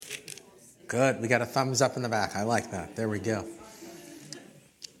Good. We got a thumbs up in the back. I like that. There we go.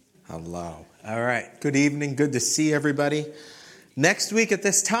 Hello. All right. Good evening. Good to see everybody. Next week at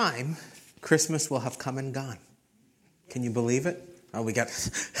this time, Christmas will have come and gone. Can you believe it? Oh,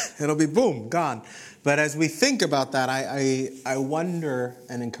 it'll be boom, gone. But as we think about that, I wonder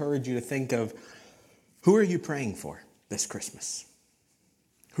and encourage you to think of, who are you praying for this Christmas?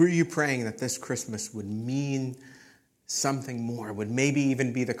 Who are you praying that this Christmas would mean something more, would maybe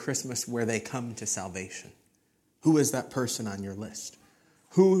even be the Christmas where they come to salvation? Who is that person on your list?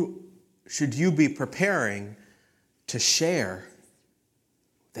 Who should you be preparing to share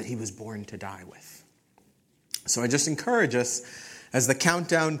that he was born to die with? So I just encourage us, as the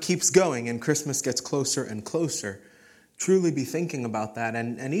countdown keeps going and Christmas gets closer and closer, truly be thinking about that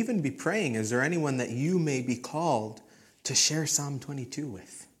and even be praying, is there anyone that you may be called to share Psalm 22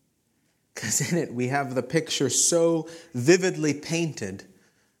 with? Because in it we have the picture so vividly painted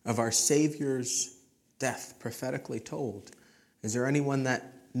of our Savior's death, prophetically told. Is there anyone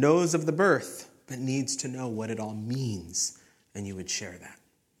that knows of the birth but needs to know what it all means, and you would share that?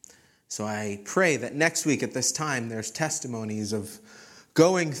 So I pray that next week at this time there's testimonies of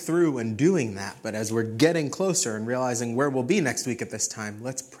going through and doing that. But as we're getting closer and realizing where we'll be next week at this time,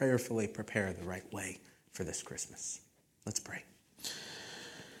 let's prayerfully prepare the right way for this Christmas. Let's pray.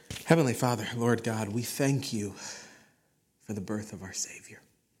 Heavenly Father, Lord God, we thank you for the birth of our Savior.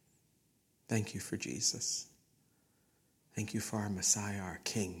 Thank you for Jesus. Thank you for our Messiah, our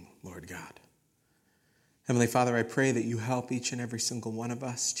King, Lord God. Heavenly Father, I pray that you help each and every single one of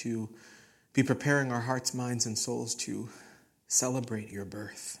us to be preparing our hearts, minds, and souls to celebrate your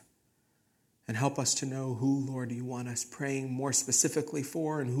birth. And help us to know who, Lord, you want us praying more specifically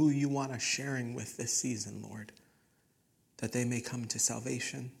for and who you want us sharing with this season, Lord. That they may come to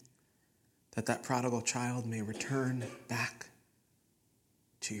salvation. That prodigal child may return back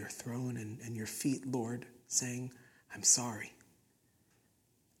to your throne and your feet, Lord, saying, I'm sorry.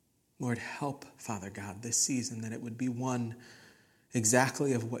 Lord, help, Father God, this season that it would be one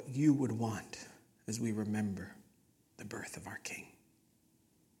exactly of what you would want as we remember the birth of our King.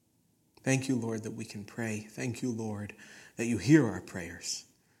 Thank you, Lord, that we can pray. Thank you, Lord, that you hear our prayers.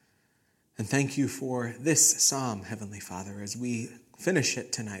 And thank you for this psalm, Heavenly Father, as we finish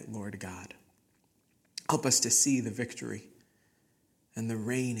it tonight, Lord God. Help us to see the victory and the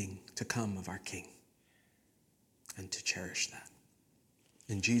reigning to come of our King and to cherish that.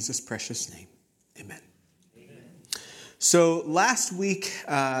 In Jesus' precious name, amen. Amen. So last week,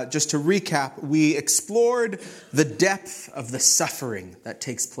 just to recap, we explored the depth of the suffering that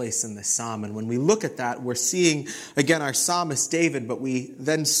takes place in this psalm. And when we look at that, we're seeing, again, our psalmist David, but we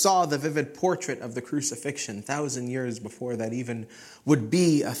then saw the vivid portrait of the crucifixion 1,000 years before that even would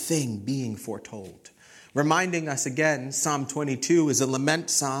be a thing being foretold. Reminding us again, Psalm 22 is a lament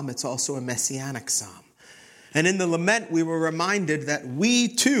psalm. It's also a messianic psalm. And in the lament, we were reminded that we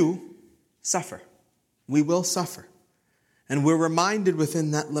too suffer. We will suffer. And we're reminded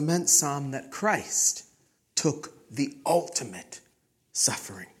within that lament psalm that Christ took the ultimate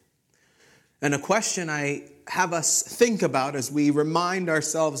suffering. And a question I have us think about as we remind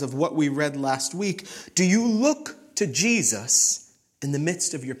ourselves of what we read last week, do you look to Jesus in the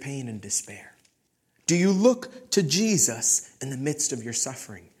midst of your pain and despair? Do you look to Jesus in the midst of your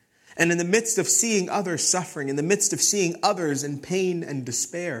suffering? And in the midst of seeing others suffering, in the midst of seeing others in pain and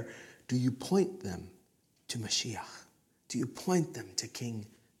despair, do you point them to Mashiach? Do you point them to King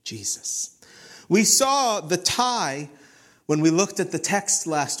Jesus? We saw the tie, when we looked at the text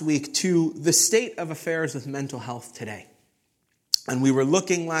last week, to the state of affairs with mental health today. And we were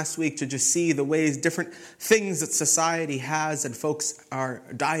looking last week to just see the ways, different things that society has and folks are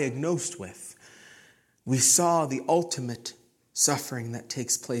diagnosed with. We saw the ultimate suffering that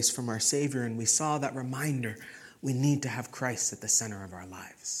takes place from our Savior, and we saw that reminder we need to have Christ at the center of our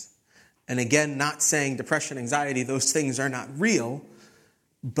lives. And again, not saying depression, anxiety, those things are not real,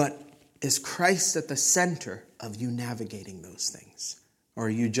 but is Christ at the center of you navigating those things? Or are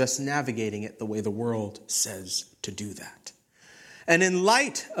you just navigating it the way the world says to do that? And in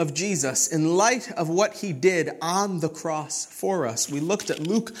light of Jesus, in light of what he did on the cross for us, we looked at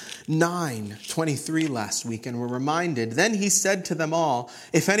Luke 9:23 last week and were reminded, then he said to them all,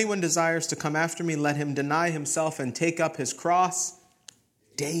 if anyone desires to come after me, let him deny himself and take up his cross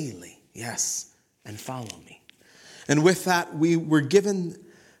daily, yes, and follow me. And with that, we were given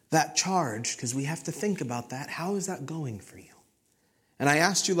that charge because we have to think about that. How is that going for you? And I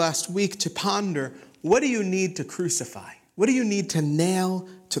asked you last week to ponder, what do you need to crucify? What do you need to nail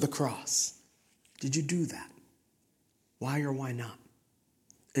to the cross? Did you do that? Why or why not?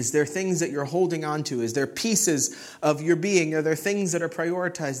 Is there things that you're holding on to? Is there pieces of your being? Are there things that are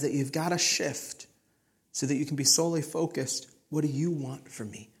prioritized that you've got to shift so that you can be solely focused? What do you want from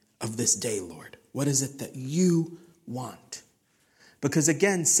me of this day, Lord? What is it that you want? Because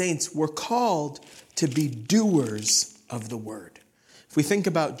again, saints, we're called to be doers of the word. If we think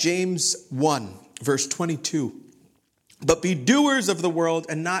about James 1, verse 22, but be doers of the word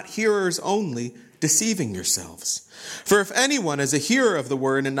and not hearers only, deceiving yourselves. For if anyone is a hearer of the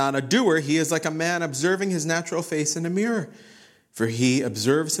word and not a doer, he is like a man observing his natural face in a mirror. For he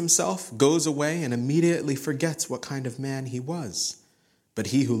observes himself, goes away, and immediately forgets what kind of man he was. But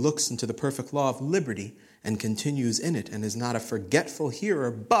he who looks into the perfect law of liberty and continues in it, and is not a forgetful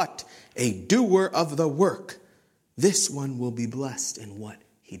hearer, but a doer of the work, this one will be blessed in what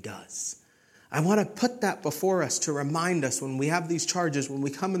he does. I want to put that before us to remind us when we have these charges, when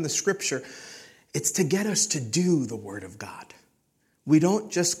we come in the scripture, it's to get us to do the word of God. We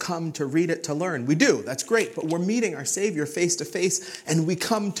don't just come to read it to learn. We do, that's great, but we're meeting our Savior face to face, and we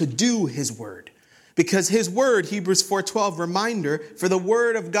come to do his word. Because his word, Hebrews 4:12, reminder, for the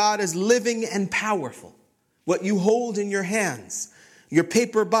word of God is living and powerful. What you hold in your hands, your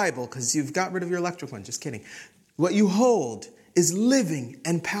paper Bible, because you've got rid of your electric one, just kidding. What you hold is living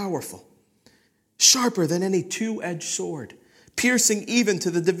and powerful, sharper than any two-edged sword, piercing even to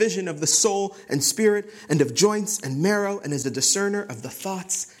the division of the soul and spirit and of joints and marrow, and is a discerner of the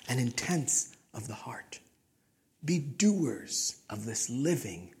thoughts and intents of the heart. Be doers of this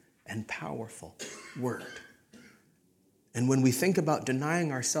living and powerful word. And when we think about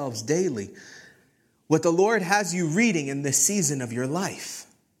denying ourselves daily, what the Lord has you reading in this season of your life,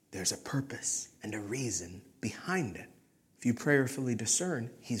 there's a purpose and a reason behind it. If you prayerfully discern,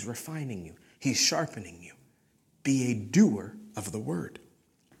 he's refining you. He's sharpening you. Be a doer of the word.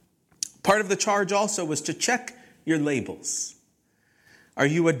 Part of the charge also was to check your labels. Are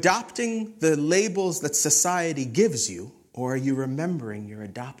you adopting the labels that society gives you, or are you remembering you're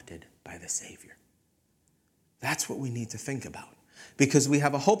adopted by the Savior? That's what we need to think about. Because we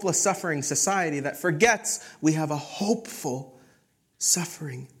have a hopeless, suffering society that forgets we have a hopeful,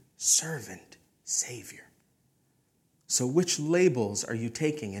 suffering, servant Savior. So which labels are you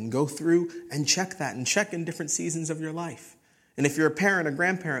taking? And go through and check that, and check in different seasons of your life. And if you're a parent or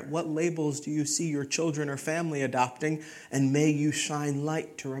grandparent, what labels do you see your children or family adopting? And may you shine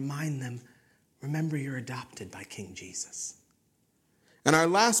light to remind them, remember you're adopted by King Jesus. And our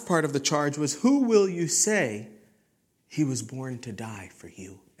last part of the charge was, who will you say he was born to die for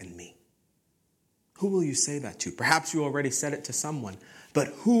you and me? Who will you say that to? Perhaps you already said it to someone, but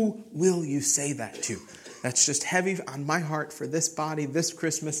who will you say that to? That's just heavy on my heart for this body, this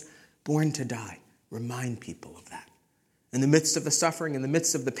Christmas, born to die. Remind people of that. In the midst of the suffering, in the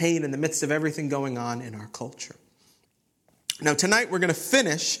midst of the pain, in the midst of everything going on in our culture. Now tonight we're going to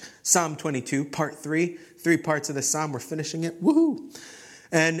finish Psalm 22, part 3. 3 parts of the psalm. We're finishing it. Woohoo!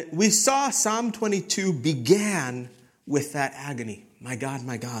 And we saw Psalm 22 began with that agony. My God,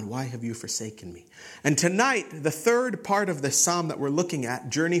 why have you forsaken me? And tonight, the third part of the psalm that we're looking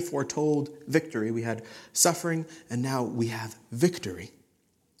at, journey, foretold, victory. We had suffering, and now we have victory.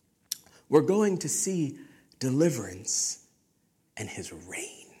 We're going to see deliverance and his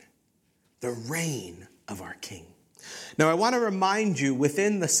reign. The reign of our King. Now, I want to remind you,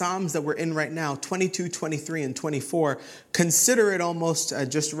 within the Psalms that we're in right now, 22, 23, and 24, consider it almost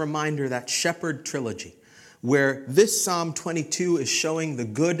just a reminder, that shepherd trilogy, where this Psalm 22 is showing the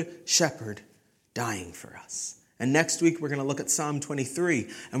good shepherd dying for us. And next week, we're going to look at Psalm 23,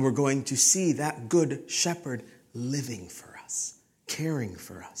 and we're going to see that good shepherd living for us, caring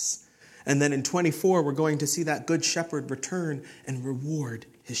for us. And then in 24, we're going to see that good shepherd return and reward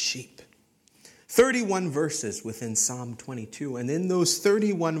his sheep. 31 verses within Psalm 22. And in those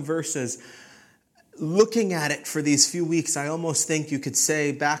 31 verses, looking at it for these few weeks, I almost think you could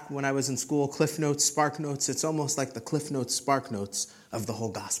say, back when I was in school, Cliff Notes, Spark Notes, it's almost like the Cliff Notes, Spark Notes of the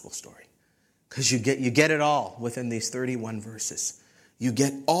whole gospel story. Because you get it all within these 31 verses. You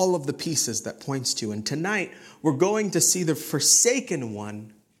get all of the pieces that points to. And tonight, we're going to see the forsaken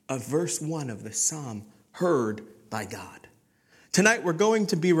one of verse 1 of the psalm, heard by God. Tonight, we're going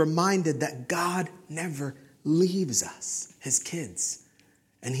to be reminded that God never leaves us, his kids,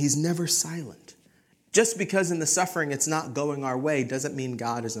 and he's never silent. Just because in the suffering it's not going our way doesn't mean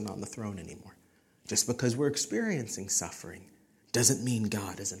God isn't on the throne anymore. Just because we're experiencing suffering doesn't mean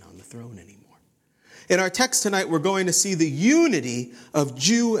God isn't on the throne anymore. In our text tonight, we're going to see the unity of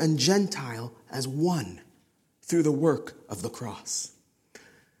Jew and Gentile as one through the work of the cross.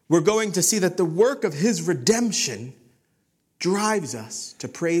 We're going to see that the work of his redemption drives us to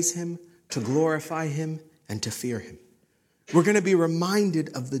praise him, to glorify him, and to fear him. We're going to be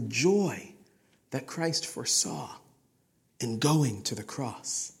reminded of the joy that Christ foresaw in going to the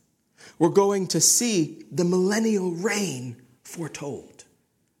cross. We're going to see the millennial reign foretold.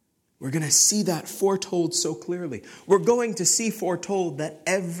 We're going to see that foretold so clearly. We're going to see foretold that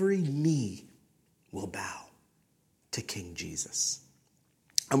every knee will bow to King Jesus.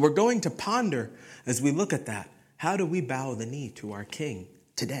 And we're going to ponder, as we look at that, how do we bow the knee to our King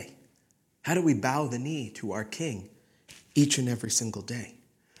today? How do we bow the knee to our King each and every single day?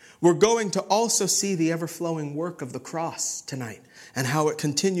 We're going to also see the ever-flowing work of the cross tonight and how it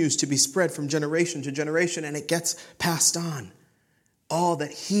continues to be spread from generation to generation and it gets passed on. All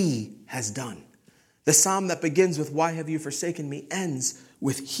that he has done. The psalm that begins with, "Why have you forsaken me?" ends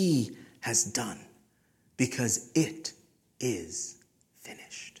with, "He has done," because it is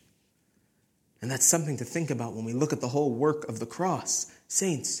finished. And that's something to think about when we look at the whole work of the cross.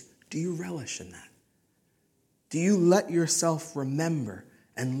 Saints, do you relish in that? Do you let yourself remember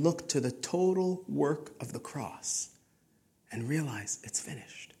and look to the total work of the cross and realize it's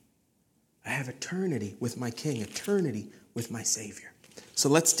finished? I have eternity with my King, eternity with my Savior. So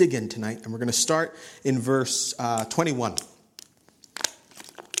let's dig in tonight, and we're going to start in verse 21.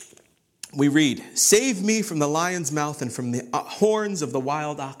 We read, "Save me from the lion's mouth and from the horns of the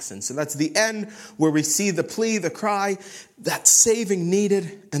wild oxen." So that's the end where we see the plea, the cry, that saving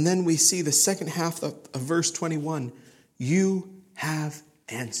needed. And then we see the second half of verse 21. "You have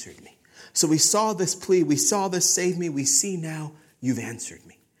answered me." So we saw this plea, we saw this save me, we see now you've answered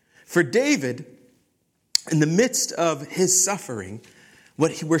me. For David, in the midst of his suffering,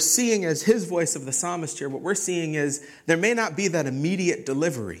 what we're seeing as his voice of the psalmist here, what we're seeing is there may not be that immediate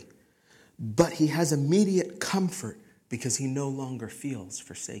delivery, but he has immediate comfort because he no longer feels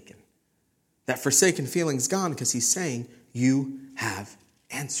forsaken. That forsaken feeling's gone because he's saying, "You have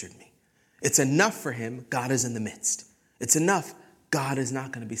answered me." It's enough for him. God is in the midst. It's enough. God is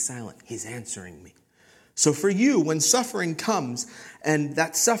not going to be silent. He's answering me. So for you, when suffering comes and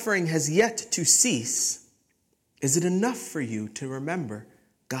that suffering has yet to cease, is it enough for you to remember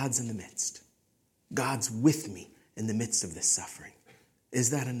God's in the midst? God's with me in the midst of this suffering. Is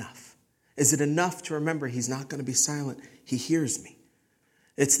that enough? Is it enough to remember he's not going to be silent? He hears me.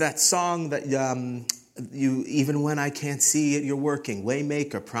 It's that song that you, even when I can't see it, you're working.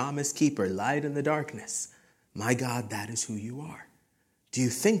 Waymaker, promise keeper, light in the darkness. My God, that is who you are. Do you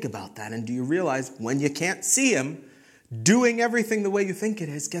think about that? And do you realize when you can't see him doing everything the way you think it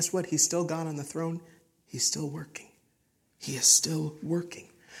is, guess what? He's still God on the throne. He's still working. He is still working.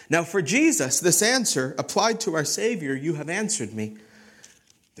 Now for Jesus, this answer applied to our Savior, "You have answered me,"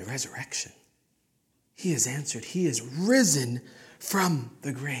 the resurrection. He has answered. He is risen from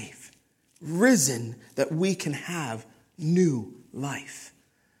the grave. Risen that we can have new life.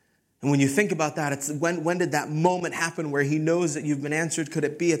 And when you think about that, it's when did that moment happen where he knows that you've been answered? Could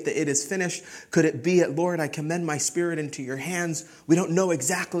it be at the "it is finished"? Could it be at "Lord, I commend my spirit into your hands"? We don't know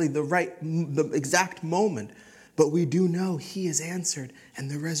exactly the exact moment, but we do know he is answered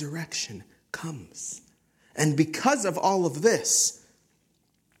and the resurrection comes. And because of all of this,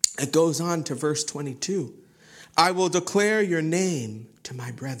 it goes on to verse 22. "I will declare your name to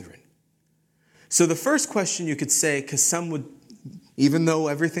my brethren." So the first question you could say, because some would, even though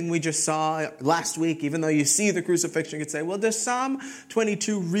everything we just saw last week, even though you see the crucifixion, you could say, well, does Psalm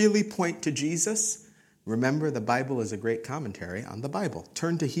 22 really point to Jesus? Remember, the Bible is a great commentary on the Bible.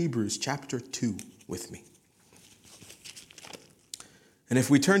 Turn to Hebrews chapter 2 with me. And if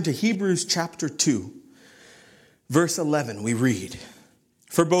we turn to Hebrews chapter 2, verse 11, we read,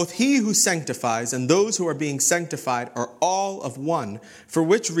 "For both he who sanctifies and those who are being sanctified are all of one, for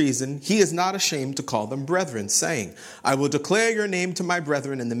which reason he is not ashamed to call them brethren, saying, I will declare your name to my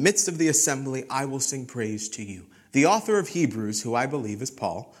brethren. In the midst of the assembly, I will sing praise to you." The author of Hebrews, who I believe is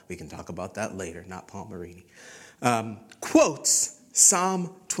Paul, we can talk about that later, not Paul Marini, quotes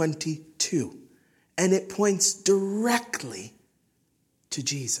Psalm 22, and it points directly to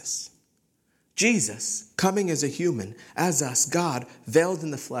Jesus. Jesus, coming as a human, as us, God, veiled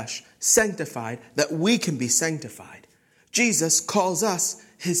in the flesh, sanctified, that we can be sanctified. Jesus calls us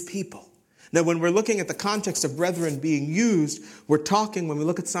his people. Now, when we're looking at the context of brethren being used, we're talking, when we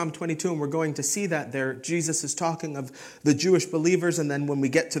look at Psalm 22, and we're going to see that there, Jesus is talking of the Jewish believers, and then when we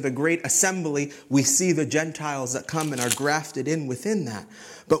get to the great assembly, we see the Gentiles that come and are grafted in within that.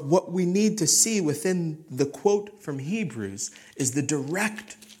 But what we need to see within the quote from Hebrews is the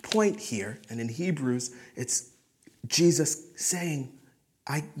direct point here, and in Hebrews, it's Jesus saying,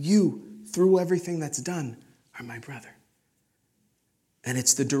 you, through everything that's done, are my brother. And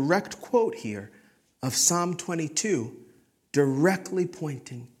it's the direct quote here of Psalm 22 directly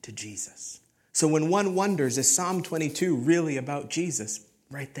pointing to Jesus. So when one wonders, is Psalm 22 really about Jesus?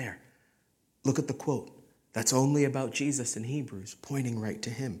 Right there. Look at the quote. That's only about Jesus in Hebrews, pointing right to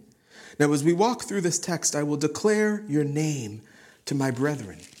him. Now, as we walk through this text, I will declare your name to my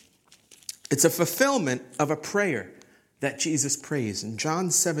brethren. It's a fulfillment of a prayer that Jesus prays. In John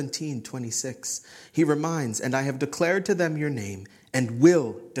 17:26, he reminds, and I have declared to them your name and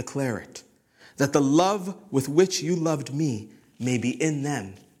will declare it, that the love with which you loved me may be in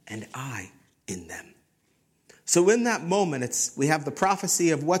them and I in them. So in that moment, we have the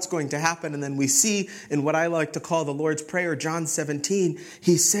prophecy of what's going to happen, and then we see in what I like to call the Lord's Prayer, John 17,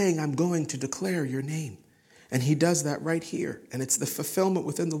 he's saying, I'm going to declare your name. And he does that right here. And it's the fulfillment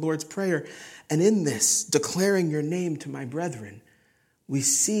within the Lord's Prayer. And in this, declaring your name to my brethren, we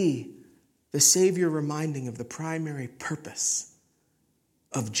see the Savior reminding of the primary purpose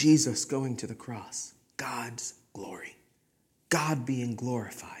of Jesus going to the cross. God's glory. God being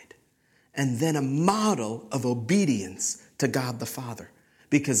glorified. And then a model of obedience to God the Father.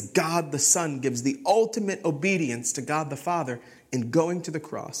 Because God the Son gives the ultimate obedience to God the Father in going to the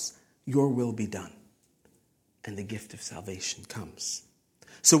cross. Your will be done. And the gift of salvation comes.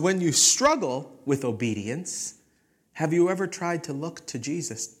 So when you struggle with obedience, have you ever tried to look to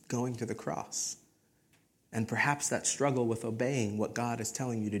Jesus going to the cross? And perhaps that struggle with obeying what God is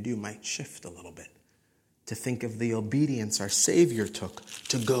telling you to do might shift a little bit. To think of the obedience our Savior took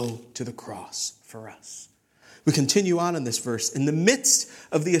to go to the cross for us. We continue on in this verse. In the midst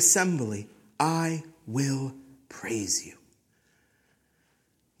of the assembly, I will praise you.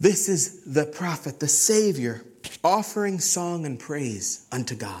 This is the prophet, the Savior, offering song and praise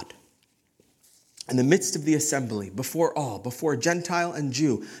unto God. In the midst of the assembly, before all, before Gentile and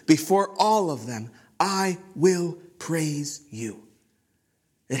Jew, before all of them, I will praise you.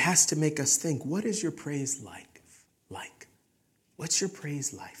 It has to make us think, what is your praise like? What's your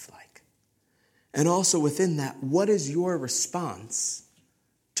praise life like? And also within that, what is your response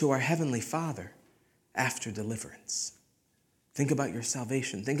to our Heavenly Father after deliverance? Think about your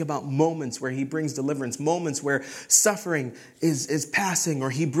salvation. Think about moments where he brings deliverance, moments where suffering is passing or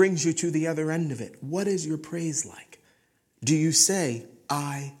he brings you to the other end of it. What is your praise like? Do you say,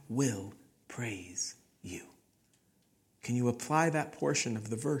 I will praise you? Can you apply that portion of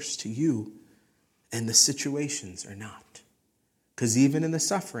the verse to you and the situations or not? Because even in the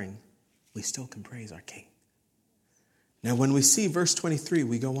suffering, we still can praise our King. Now, when we see verse 23,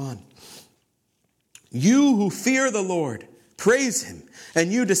 we go on. You who fear the Lord, praise him,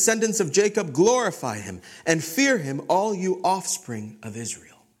 and you descendants of Jacob, glorify him, and fear him, all you offspring of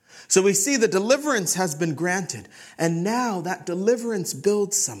Israel. So we see the deliverance has been granted, and now that deliverance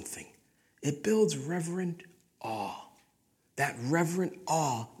builds something. It builds reverent awe. That reverent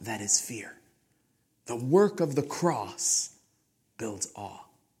awe that is fear. The work of the cross builds awe.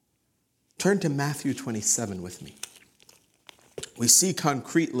 Turn to Matthew 27 with me. We see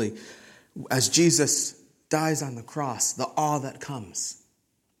concretely, as Jesus dies on the cross, the awe that comes.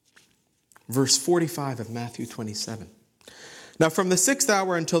 Verse 45 of Matthew 27. Now from the 6th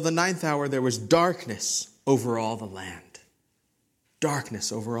hour until the 9th hour, there was darkness over all the land.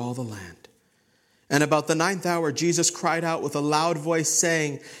 Darkness over all the land. And about the 9th hour, Jesus cried out with a loud voice,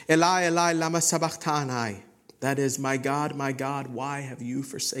 saying, Eli, Eli, lama sabachthani. That is, my God, why have you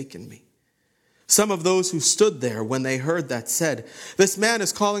forsaken me? Some of those who stood there when they heard that said, this man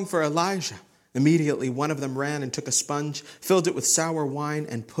is calling for Elijah. Immediately one of them ran and took a sponge, filled it with sour wine,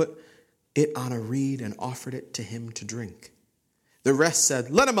 and put it on a reed and offered it to him to drink. The rest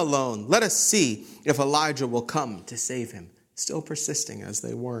said, let him alone. Let us see if Elijah will come to save him. Still persisting as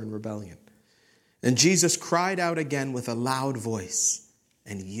they were in rebellion. And Jesus cried out again with a loud voice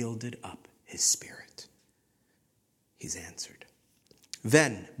and yielded up his spirit. He's answered.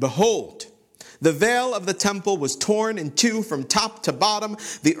 Then, behold, the veil of the temple was torn in two from top to bottom.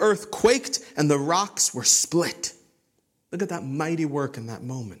 The earth quaked and the rocks were split. Look at that mighty work in that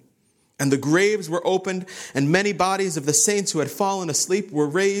moment. And the graves were opened, and many bodies of the saints who had fallen asleep were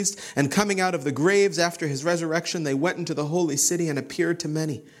raised. And coming out of the graves after his resurrection, they went into the holy city and appeared to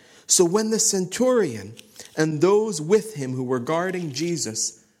many. So when the centurion and those with him who were guarding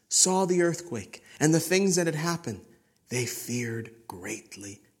Jesus saw the earthquake and the things that had happened, they feared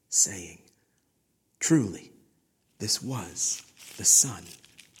greatly, saying, truly, this was the Son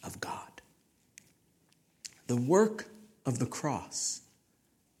of God. The work of the cross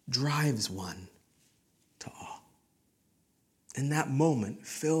drives one to awe. In that moment,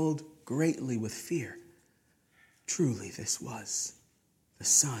 filled greatly with fear, truly this was the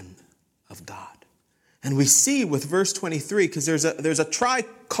Son of God. And we see with verse 23, because there's a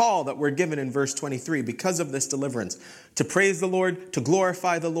tri-call that we're given in verse 23 because of this deliverance. To praise the Lord, to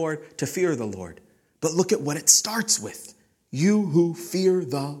glorify the Lord, to fear the Lord. But look at what it starts with. You who fear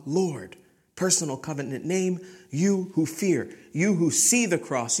the Lord. Personal covenant name, you who fear. You who see the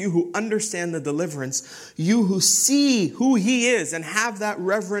cross. You who understand the deliverance. You who see who he is and have that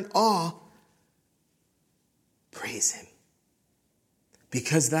reverent awe. Praise him.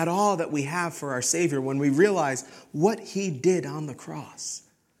 Because that awe that we have for our Savior, when we realize what he did on the cross,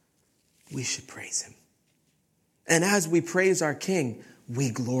 we should praise him. And as we praise our King, we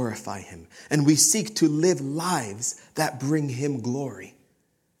glorify him. And we seek to live lives that bring him glory.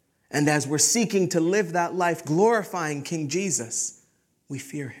 And as we're seeking to live that life glorifying King Jesus, we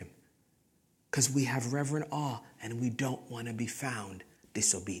fear him. Because we have reverent awe and we don't want to be found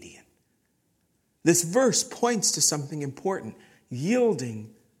disobedient. This verse points to something important.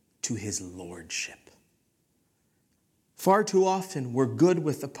 Yielding to his lordship. Far too often we're good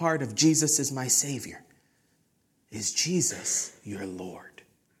with the part of Jesus is my Savior. Is Jesus your Lord?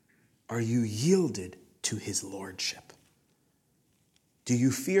 Are you yielded to his lordship? Do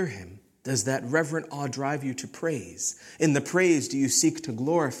you fear him? Does that reverent awe drive you to praise? In the praise, do you seek to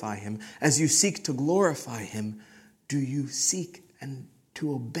glorify him? As you seek to glorify him, do you seek and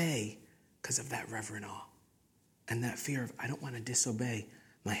to obey because of that reverent awe? And that fear of, I don't want to disobey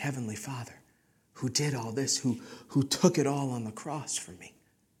my heavenly Father who did all this, who took it all on the cross for me.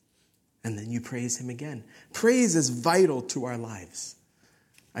 And then you praise him again. Praise is vital to our lives.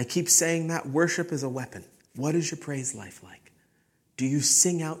 I keep saying that worship is a weapon. What is your praise life like? Do you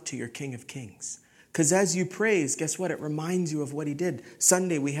sing out to your King of Kings? Because as you praise, guess what? It reminds you of what he did.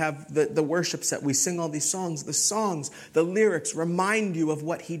 Sunday, we have the worship set. We sing all these songs. The songs, the lyrics remind you of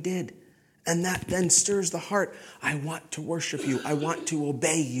what he did. And that then stirs the heart. I want to worship you. I want to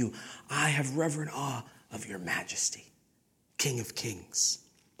obey you. I have reverent awe of your majesty, King of Kings.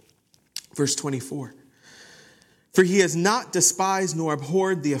 Verse 24. For he has not despised nor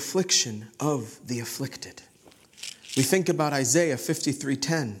abhorred the affliction of the afflicted. We think about Isaiah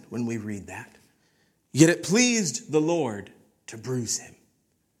 53:10 when we read that. Yet it pleased the Lord to bruise him.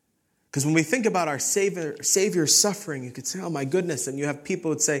 Because when we think about our Savior's suffering, you could say, oh my goodness. And you have people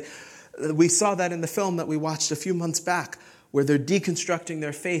who would say, we saw that in the film that we watched a few months back where they're deconstructing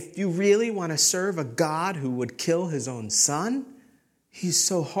their faith. Do you really want to serve a God who would kill his own son? He's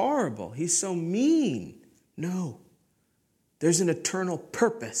so horrible. He's so mean. No. There's an eternal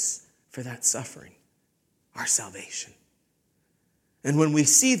purpose for that suffering. Our salvation. And when we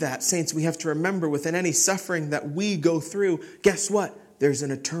see that, saints, we have to remember within any suffering that we go through, guess what? There's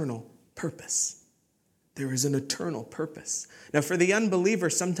an eternal purpose. There is an eternal purpose. Now, for the unbeliever,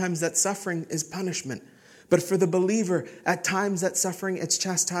 sometimes that suffering is punishment. But for the believer, at times that suffering, it's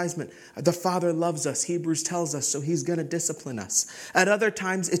chastisement. The Father loves us, Hebrews tells us, so he's going to discipline us. At other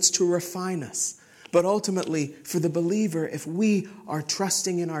times, it's to refine us. But ultimately, for the believer, if we are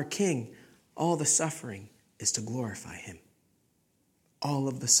trusting in our King, all the suffering is to glorify him. All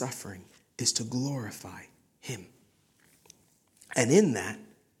of the suffering is to glorify him. And in that,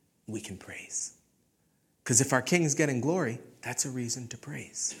 we can praise. Because if our King is getting glory, that's a reason to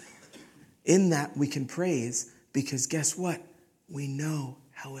praise. In that we can praise because guess what? We know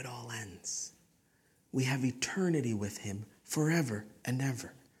how it all ends. We have eternity with him forever and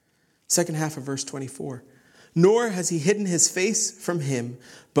ever. Second half of verse 24. Nor has he hidden his face from him,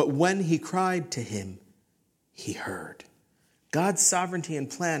 but when he cried to him, he heard. God's sovereignty and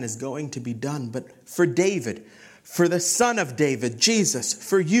plan is going to be done, but for David, for the son of David, Jesus,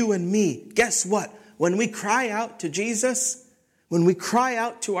 for you and me, guess what? When we cry out to Jesus, when we cry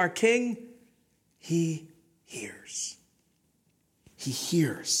out to our King, he hears. He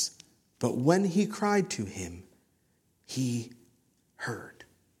hears. But when he cried to him, he heard.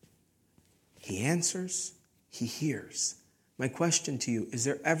 He answers, he hears. My question to you, is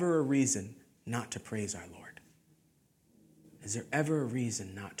there ever a reason not to praise our Lord? Is there ever a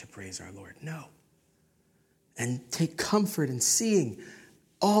reason not to praise our Lord? No. And take comfort in seeing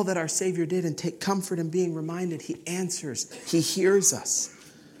all that our Savior did and take comfort in being reminded he answers, he hears us.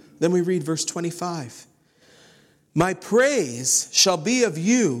 Then we read verse 25. My praise shall be of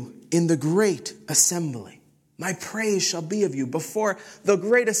you in the great assembly. My praise shall be of you before the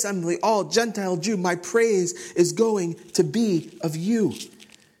great assembly, all Gentile Jew. My praise is going to be of you.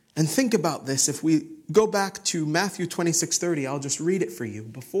 And think about this. If we go back to Matthew 26:30, I'll just read it for you.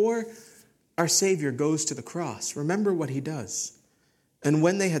 Before our Savior goes to the cross, remember what he does. And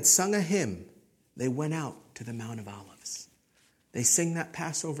when they had sung a hymn, they went out to the Mount of Olives. They sing that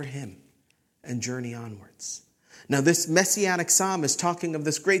Passover hymn and journey onwards. Now, this messianic psalm is talking of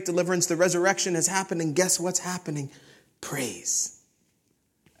this great deliverance. The resurrection has happened, and guess what's happening? Praise.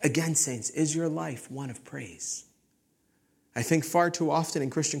 Again, saints, is your life one of praise? I think far too often in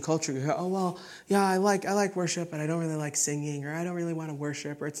Christian culture, we go, oh, well, yeah, I like worship, but I don't really like singing, or I don't really want to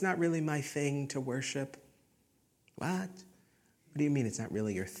worship, or it's not really my thing to worship. What? What do you mean it's not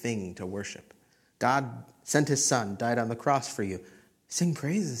really your thing to worship? God sent his son, died on the cross for you. Sing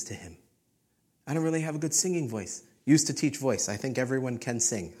praises to him. I don't really have a good singing voice. Used to teach voice. I think everyone can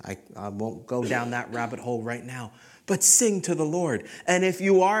sing. I won't go down that rabbit hole right now. But sing to the Lord. And if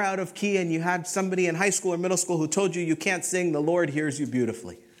you are out of key and you had somebody in high school or middle school who told you can't sing, the Lord hears you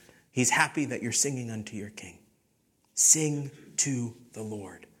beautifully. He's happy that you're singing unto your King. Sing to the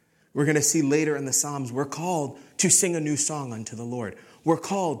Lord. We're going to see later in the Psalms, we're called to sing a new song unto the Lord. We're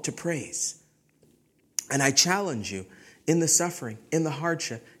called to praise. And I challenge you, in the suffering, in the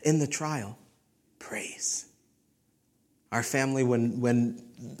hardship, in the trial, praise. Our family, when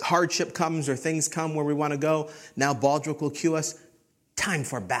hardship comes or things come where we want to go, now Baldrick will cue us, time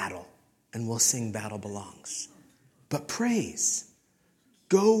for battle. And we'll sing Battle Belongs. But praise.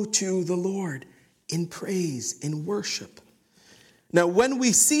 Go to the Lord in praise, in worship. Now, when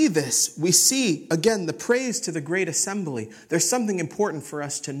we see this, we see, again, the praise to the great assembly. There's something important for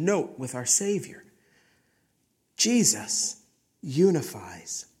us to note with our Savior. Jesus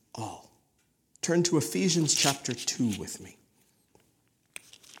unifies all. Turn to Ephesians chapter 2 with me.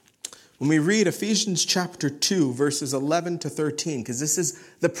 When we read Ephesians chapter 2, verses 11 to 13, because this is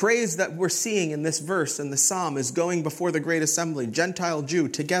the praise that we're seeing in this verse and the psalm is going before the great assembly, Gentile, Jew,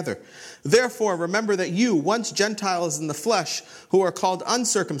 together. Therefore, remember that you, once Gentiles in the flesh, who are called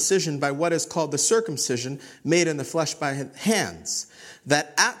uncircumcision by what is called the circumcision made in the flesh by hands,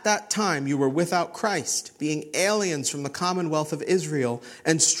 that at that time you were without Christ, being aliens from the commonwealth of Israel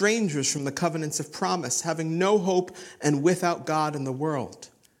and strangers from the covenants of promise, having no hope and without God in the world.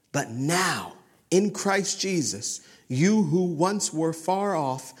 But now, in Christ Jesus, you who once were far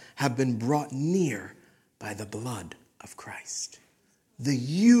off have been brought near by the blood of Christ. The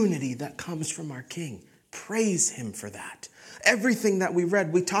unity that comes from our King. Praise him for that. Everything that we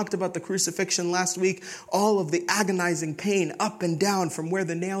read, we talked about the crucifixion last week, all of the agonizing pain up and down from where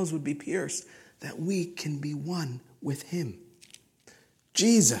the nails would be pierced, that we can be one with him.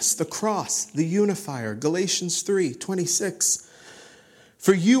 Jesus, the cross, the unifier, Galatians 3:26.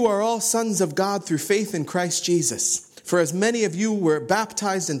 For you are all sons of God through faith in Christ Jesus. For as many of you were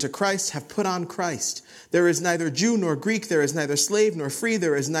baptized into Christ have put on Christ. There is neither Jew nor Greek, there is neither slave nor free,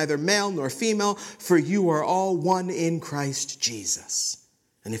 there is neither male nor female, for you are all one in Christ Jesus.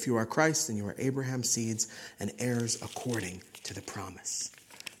 And if you are Christ, then you are Abraham's seeds and heirs according to the promise.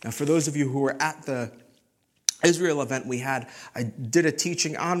 Now, for those of you who were at the Israel event we had, I did a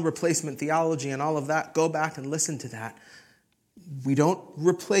teaching on replacement theology and all of that. Go back and listen to that. We don't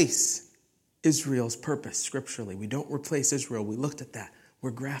replace Israel's purpose scripturally. We don't replace Israel. We looked at that.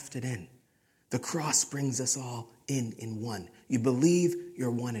 We're grafted in. The cross brings us all in one. You believe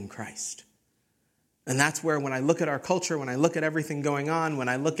you're one in Christ. And that's where when I look at our culture, when I look at everything going on, when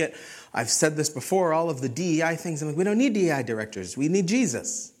I look at, I've said this before, all of the DEI things, I'm like, we don't need DEI directors. We need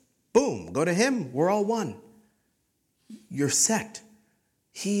Jesus. Boom, go to him. We're all one. Your sect,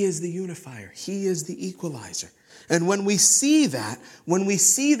 he is the unifier. He is the equalizer. And when we see that, when we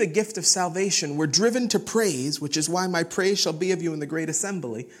see the gift of salvation, we're driven to praise, which is why my praise shall be of you in the great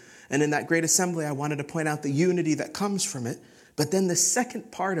assembly. And in that great assembly, I wanted to point out the unity that comes from it. But then the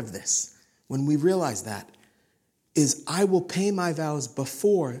second part of this, when we realize that, is I will pay my vows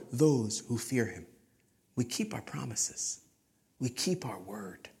before those who fear him. We keep our promises. We keep our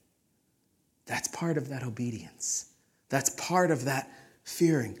word. That's part of that obedience. That's part of that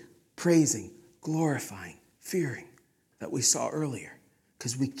fearing, praising, glorifying, fearing that we saw earlier.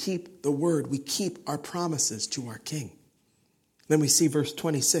 Because we keep the word, we keep our promises to our King. Then we see verse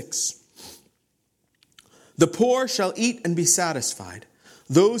 26. The poor shall eat and be satisfied.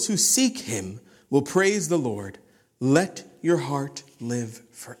 Those who seek him will praise the Lord. Let your heart live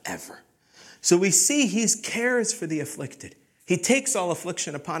forever. So we see he cares for the afflicted. He takes all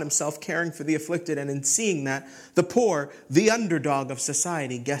affliction upon himself, caring for the afflicted. And in seeing that, the poor, the underdog of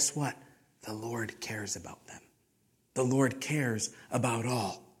society, guess what? The Lord cares about them. The Lord cares about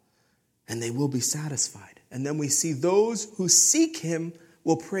all. And they will be satisfied. And then we see those who seek him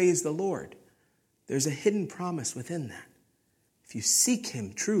will praise the Lord. There's a hidden promise within that. If you seek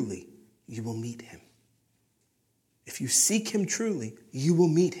him truly, you will meet him. If you seek him truly, you will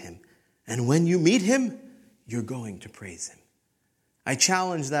meet him. And when you meet him, you're going to praise him. I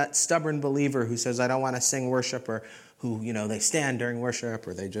challenge that stubborn believer who says, I don't want to sing worship, or who, they stand during worship,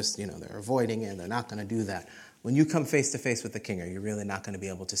 or they just, they're avoiding it, they're not going to do that. When you come face to face with the King, are you really not going to be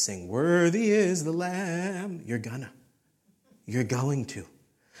able to sing, "Worthy is the Lamb"? You're going to.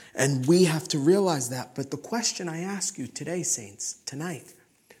 And we have to realize that. But the question I ask you today, saints, tonight,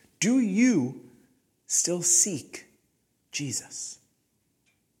 do you still seek Jesus?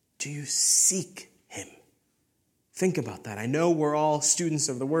 Do you seek him? Think about that. I know we're all students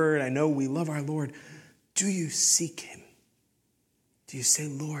of the word. I know we love our Lord. Do you seek him? Do you say,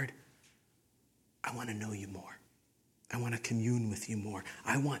 "Lord, I want to know you more. I want to commune with you more.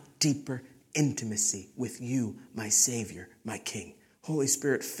 I want deeper intimacy with you, my Savior, my King. Holy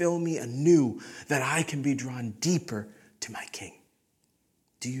Spirit, fill me anew that I can be drawn deeper to my King."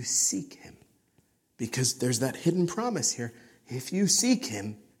 Do you seek him? Because there's that hidden promise here. If you seek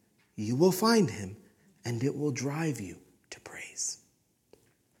him, you will find him, and it will drive you to praise.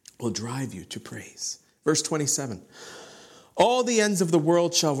 Will drive you to praise. Verse 27. "All the ends of the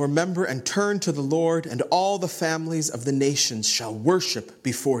world shall remember and turn to the Lord, and all the families of the nations shall worship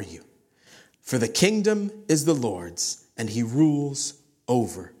before you. For the kingdom is the Lord's, and he rules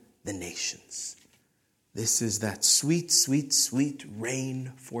over the nations." This is that sweet, sweet, sweet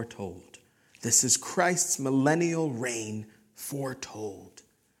reign foretold. This is Christ's millennial reign foretold,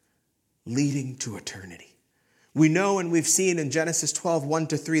 leading to eternity. We know and we've seen in Genesis 12,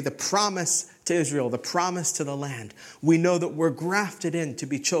 1-3, the promise to Israel, the promise to the land. We know that we're grafted in to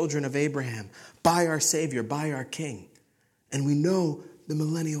be children of Abraham by our Savior, by our King. And we know the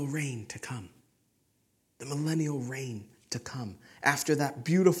millennial reign to come. The millennial reign to come. After that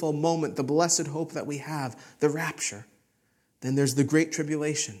beautiful moment, the blessed hope that we have, the rapture. Then there's the great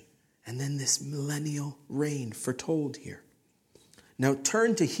tribulation. And then this millennial reign foretold here. Now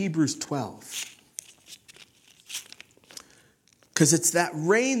turn to Hebrews 12. Because it's that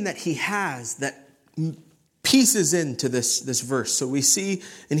reign that he has that pieces into this verse. So we see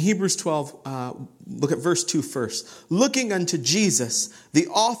in Hebrews 12, look at verse 2 first. "Looking unto Jesus, the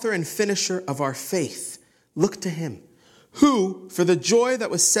author and finisher of our faith." Look to him, who, for the joy that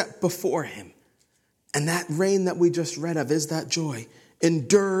was set before him, and that reign that we just read of is that joy,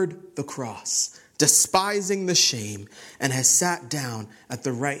 endured the cross, despising the shame, and has sat down at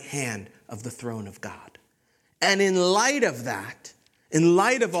the right hand of the throne of God. And in light of that, in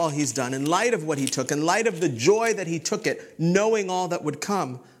light of all he's done, in light of what he took, in light of the joy that he took it, knowing all that would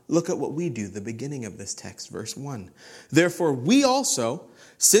come, look at what we do, the beginning of this text, verse 1. "Therefore we also,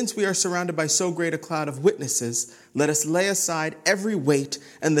 since we are surrounded by so great a cloud of witnesses, let us lay aside every weight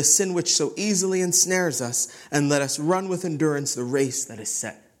and the sin which so easily ensnares us, and let us run with endurance the race that is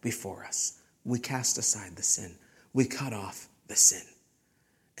set before us." We cast aside the sin. We cut off the sin.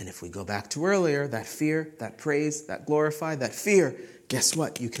 And if we go back to earlier, that fear, that praise, that glorify, that fear, guess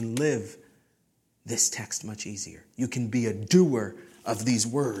what? You can live this text much easier. You can be a doer of these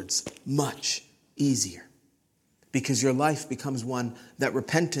words much easier. Because your life becomes one that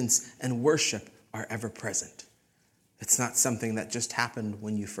repentance and worship are ever present. It's not something that just happened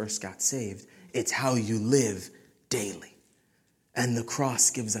when you first got saved. It's how you live daily. And the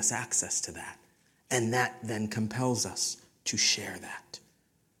cross gives us access to that. And that then compels us to share that.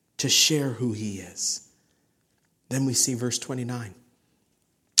 To share who he is. Then we see verse 29.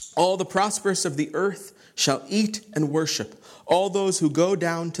 "All the prosperous of the earth shall eat and worship. All those who go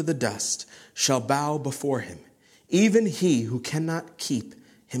down to the dust shall bow before him. Even he who cannot keep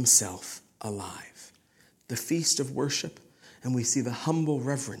himself alive." The feast of worship. And we see the humble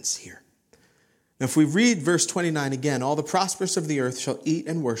reverence here. Now if we read verse 29 again, "All the prosperous of the earth shall eat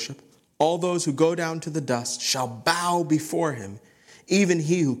and worship. All those who go down to the dust shall bow before him. Even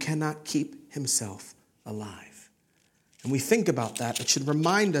he who cannot keep himself alive." And we think about that. It should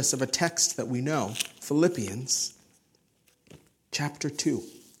remind us of a text that we know, Philippians chapter 2.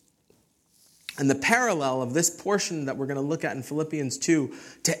 And the parallel of this portion that we're going to look at in Philippians 2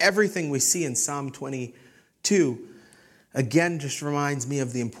 to everything we see in Psalm 22, again, just reminds me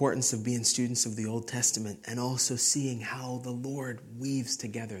of the importance of being students of the Old Testament and also seeing how the Lord weaves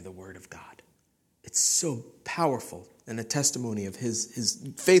together the Word of God. It's so powerful and a testimony of his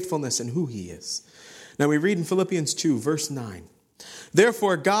faithfulness and who he is. Now we read in Philippians 2, verse 9.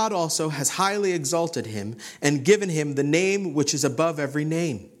 "Therefore God also has highly exalted him and given him the name which is above every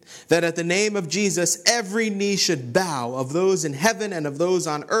name, that at the name of Jesus every knee should bow, of those in heaven and of those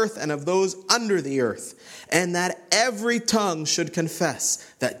on earth and of those under the earth, and that every tongue should confess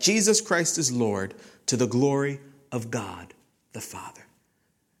that Jesus Christ is Lord, to the glory of God the Father."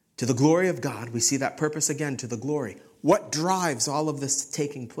 To the glory of God, we see that purpose again, to the glory. What drives all of this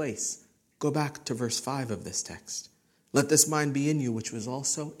taking place? Go back to verse 5 of this text. "Let this mind be in you, which was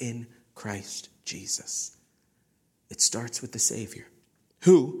also in Christ Jesus." It starts with the Savior,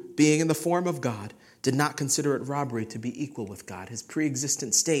 who, being in the form of God, did not consider it robbery to be equal with God. His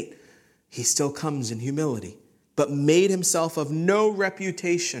pre-existent state, he still comes in humility, but made himself of no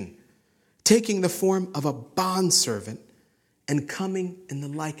reputation, taking the form of a bondservant and coming in the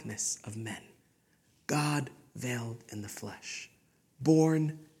likeness of men. God veiled in the flesh,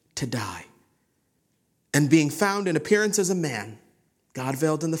 born to die. And being found in appearance as a man, God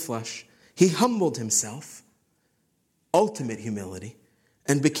veiled in the flesh, he humbled himself, ultimate humility,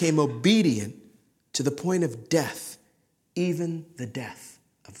 and became obedient to the point of death, even the death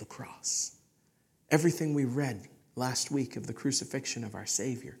of the cross. Everything we read last week of the crucifixion of our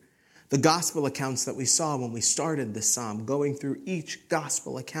Savior, the gospel accounts that we saw when we started this psalm, going through each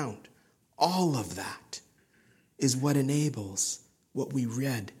gospel account, all of that is what enables what we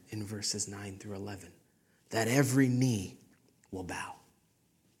read in verses 9 through 11, that every knee will bow.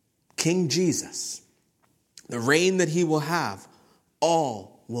 King Jesus, the reign that he will have,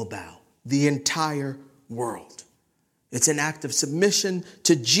 all will bow, the entire world. It's an act of submission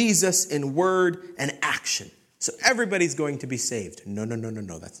to Jesus in word and action. So everybody's going to be saved. No.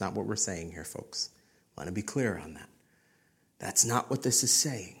 That's not what we're saying here, folks. I want to be clear on that. That's not what this is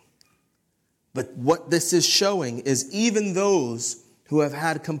saying. But what this is showing is even those who have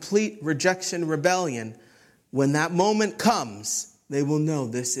had complete rejection, rebellion, when that moment comes, they will know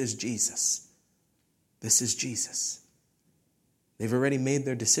this is Jesus. This is Jesus. They've already made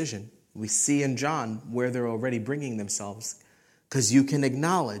their decision. We see in John where they're already bringing themselves, because you can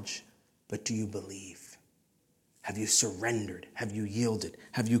acknowledge, but do you believe? Have you surrendered? Have you yielded?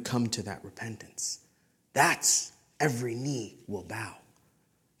 Have you come to that repentance? That's every knee will bow.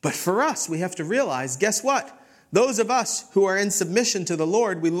 But for us, we have to realize, guess what? Those of us who are in submission to the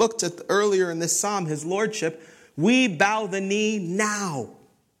Lord, we looked at earlier in this psalm, his lordship, we bow the knee now.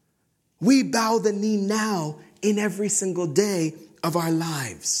 We bow the knee now in every single day of our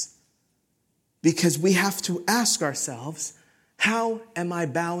lives. Because we have to ask ourselves, how am I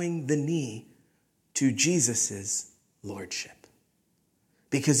bowing the knee to Jesus' lordship?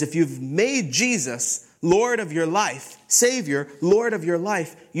 Because if you've made Jesus Lord of your life, Savior, Lord of your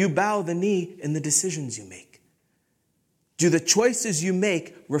life, you bow the knee in the decisions you make. Do the choices you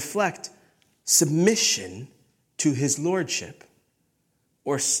make reflect submission to his lordship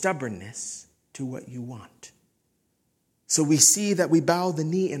or stubbornness to what you want? So we see that we bow the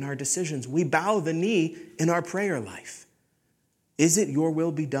knee in our decisions. We bow the knee in our prayer life. Is it your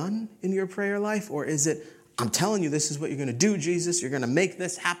will be done in your prayer life? Or is it, I'm telling you this is what you're going to do, Jesus. You're going to make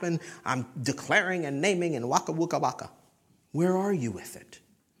this happen. I'm declaring and naming and waka waka waka. Where are you with it?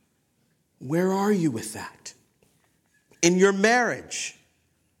 Where are you with that? In your marriage,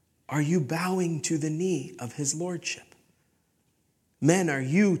 are you bowing to the knee of his lordship? Men, are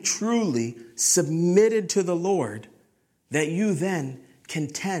you truly submitted to the Lord that you then can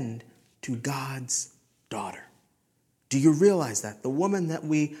tend to God's daughter? Do you realize that? The woman that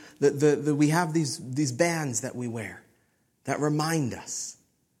we have these bands that we wear that remind us.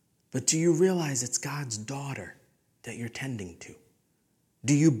 But do you realize it's God's daughter that you're tending to?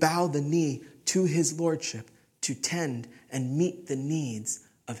 Do you bow the knee to his lordship to tend and meet the needs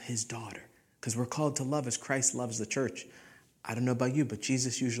of his daughter? Because we're called to love as Christ loves the church. I don't know about you, but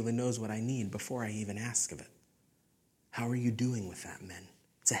Jesus usually knows what I need before I even ask of it. How are you doing with that, men?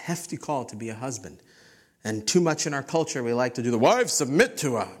 It's a hefty call to be a husband. And too much in our culture, we like to do the wives, submit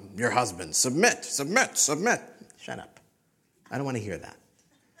to your husband. Submit. Shut up. I don't want to hear that.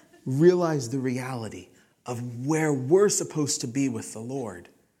 Realize the reality of where we're supposed to be with the Lord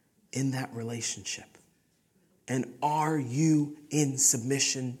in that relationship. And are you in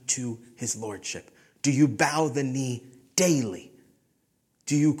submission to his lordship? Do you bow the knee daily?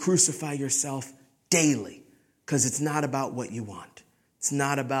 Do you crucify yourself daily? Because it's not about what you want. It's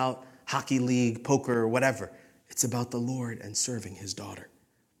not about hockey league, poker, or whatever. It's about the Lord and serving his daughter.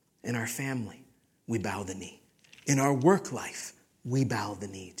 In our family, we bow the knee. In our work life, we bow the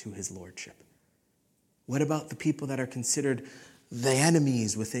knee to his lordship. What about the people that are considered the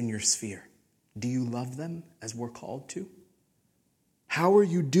enemies within your sphere? Do you love them as we're called to? How are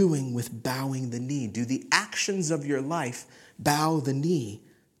you doing with bowing the knee? Do the actions of your life bow the knee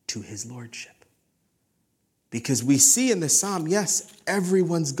to his lordship? Because we see in the psalm, yes,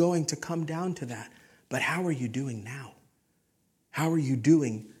 everyone's going to come down to that. But how are you doing now? How are you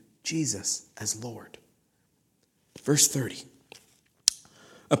doing Jesus as Lord? Verse 30.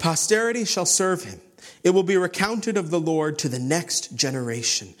 A posterity shall serve him. It will be recounted of the Lord to the next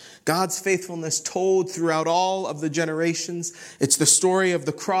generation. God's faithfulness told throughout all of the generations. It's the story of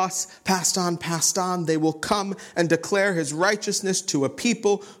the cross, passed on. They will come and declare his righteousness to a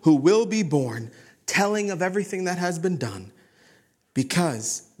people who will be born, telling of everything that has been done,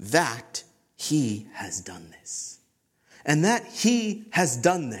 because that he has done this. And that he has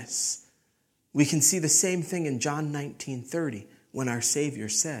done this, we can see the same thing in John 19:30 when our Savior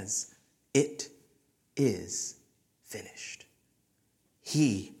says, it is finished.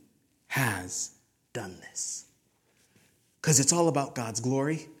 He has done this. Because it's all about God's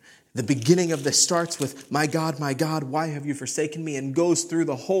glory. The beginning of this starts with, my God, why have you forsaken me? And goes through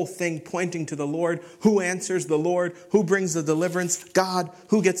the whole thing pointing to the Lord. Who answers? The Lord. Who brings the deliverance? God.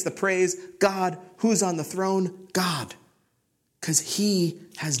 Who gets the praise? God. Who's on the throne? God. Because he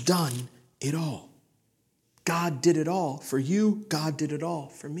has done it all. God did it all for you. God did it all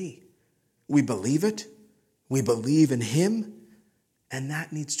for me. We believe it. We believe in him. And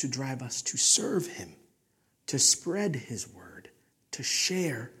that needs to drive us to serve him, to spread his word, to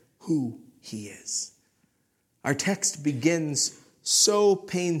share who he is. Our text begins so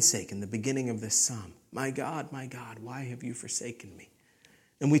painstaking, the beginning of this psalm. My God, why have you forsaken me?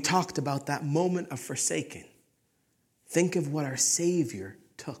 And we talked about that moment of forsaking. Think of what our Savior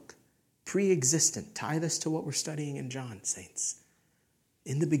took. Pre-existent. Tie this to what we're studying in John, saints.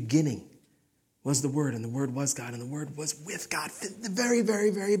 In the beginning was the Word, and the Word was God, and the Word was with God from the very, very,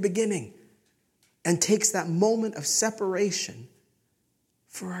 very beginning. And takes that moment of separation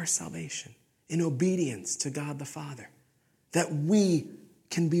for our salvation in obedience to God the Father, that we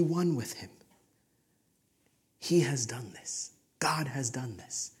can be one with him. He has done this. God has done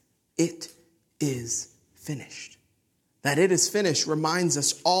this. It is finished. That it is finished reminds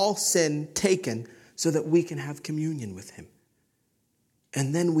us all sin taken so that we can have communion with him.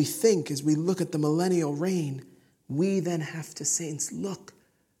 And then we think, as we look at the millennial reign, we then have to, saints, look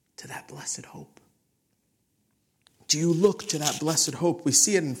to that blessed hope. Do you look to that blessed hope? We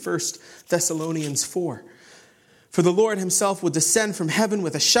see it in 1 Thessalonians 4. For the Lord himself will descend from heaven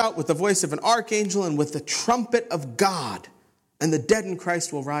with a shout, with the voice of an archangel, and with the trumpet of God. And the dead in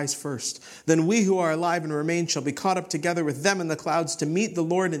Christ will rise first. Then we who are alive and remain shall be caught up together with them in the clouds to meet the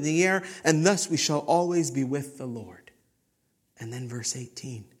Lord in the air, and thus we shall always be with the Lord. And then verse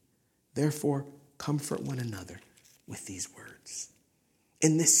 18. Therefore, comfort one another with these words.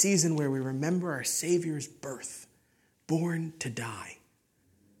 In this season where we remember our Savior's birth, born to die,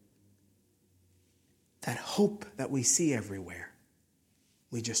 that hope that we see everywhere,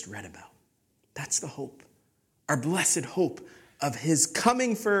 we just read about. That's the hope. Our blessed hope of his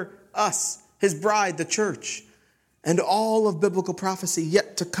coming for us, his bride, the church, and all of biblical prophecy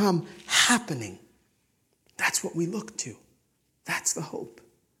yet to come happening. That's what we look to. That's the hope.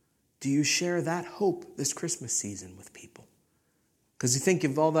 Do you share that hope this Christmas season with people? Because you think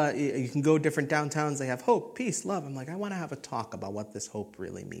of all that, you can go different downtowns, they have hope, peace, love. I'm like, I want to have a talk about what this hope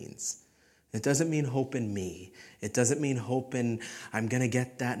really means. It doesn't mean hope in me. It doesn't mean hope in, I'm going to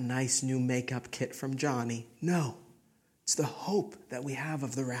get that nice new makeup kit from Johnny. No, it's the hope that we have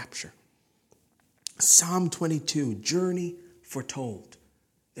of the rapture. Psalm 22, journey foretold.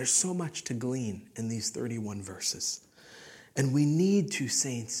 There's so much to glean in these 31 verses. And we need to,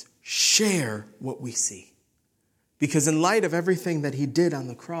 saints, share what we see. Because in light of everything that he did on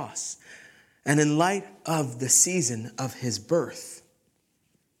the cross, and in light of the season of his birth,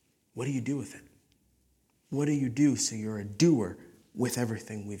 what do you do with it? What do you do so you're a doer with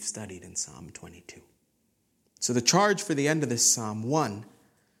everything we've studied in Psalm 22? So the charge for the end of this Psalm, 1,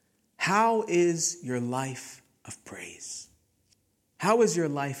 how is your life of praise? How is your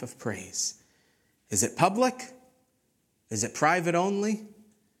life of praise? Is it public? Is it private only?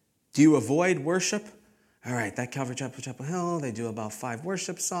 Do you avoid worship? All right, that Calvary Chapel Hill, they do about 5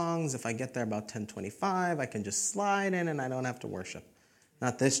 worship songs. If I get there about 10:25, I can just slide in and I don't have to worship.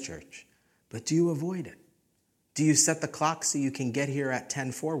 Not this church. But do you avoid it? Do you set the clock so you can get here at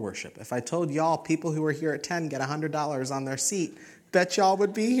 10 for worship? If I told y'all people who are here at 10 get $100 on their seat, bet y'all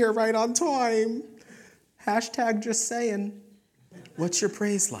would be here right on time. Hashtag just saying. What's your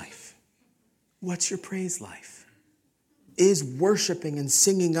praise life? What's your praise life? Is worshiping and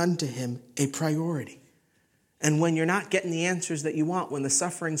singing unto him a priority? And when you're not getting the answers that you want, when the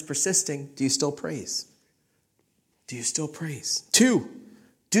suffering's persisting, do you still praise? Do you still praise? 2,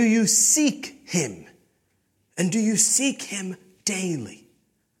 do you seek him? And do you seek him daily?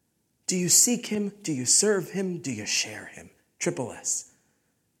 Do you seek him? Do you serve him? Do you share him? Triple S.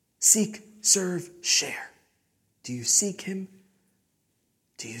 Seek, serve, share. Do you seek him?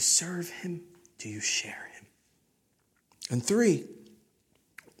 Do you serve him? Do you share him? And 3,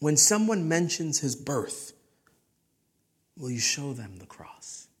 when someone mentions his birth, will you show them the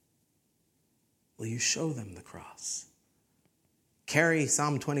cross? Will you show them the cross? Carry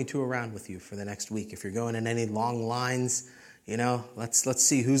Psalm 22 around with you for the next week. If you're going in any long lines, Let's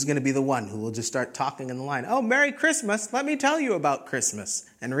see who's going to be the one who will just start talking in the line. Oh, Merry Christmas. Let me tell you about Christmas.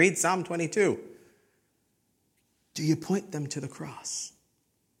 And read Psalm 22. Do you point them to the cross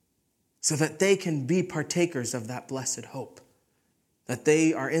so that they can be partakers of that blessed hope? That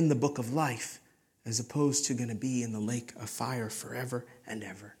they are in the book of life as opposed to going to be in the lake of fire forever and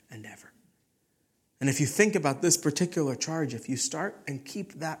ever and ever. And if you think about this particular charge, if you start and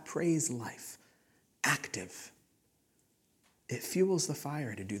keep that praise life active, it fuels the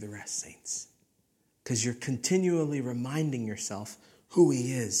fire to do the rest, saints. Because you're continually reminding yourself who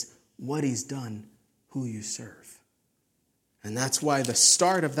he is, what he's done, who you serve. And that's why the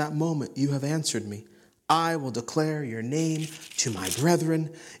start of that moment, you have answered me. I will declare your name to my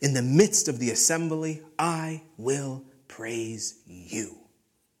brethren. In the midst of the assembly, I will praise you.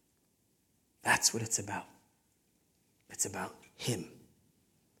 That's what it's about. It's about him,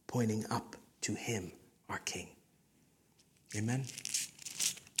 pointing up to him, our King. Amen.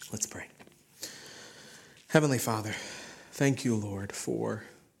 Let's pray. Heavenly Father, thank you, Lord, for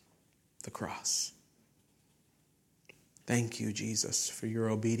the cross. Thank you, Jesus, for your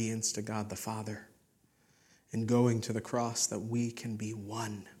obedience to God the Father in going to the cross that we can be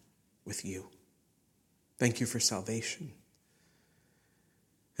one with you. Thank you for salvation.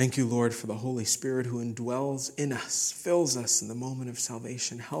 Thank you, Lord, for the Holy Spirit who indwells in us, fills us in the moment of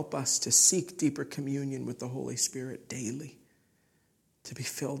salvation. Help us to seek deeper communion with the Holy Spirit daily, to be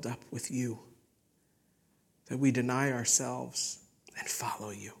filled up with you, that we deny ourselves and follow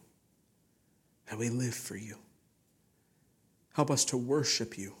you, that we live for you. Help us to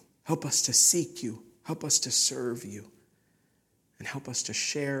worship you. Help us to seek you. Help us to serve you. And help us to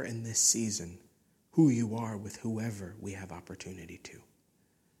share in this season who you are with whoever we have opportunity to.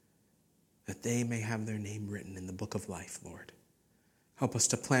 That they may have their name written in the book of life, Lord. Help us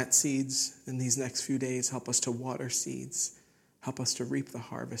to plant seeds in these next few days. Help us to water seeds. Help us to reap the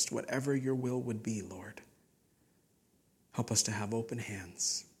harvest, whatever your will would be, Lord. Help us to have open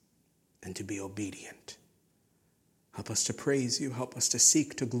hands and to be obedient. Help us to praise you. Help us to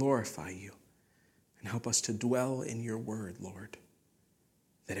seek to glorify you. And help us to dwell in your word, Lord,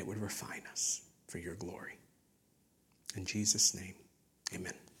 that it would refine us for your glory. In Jesus' name,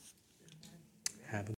 amen.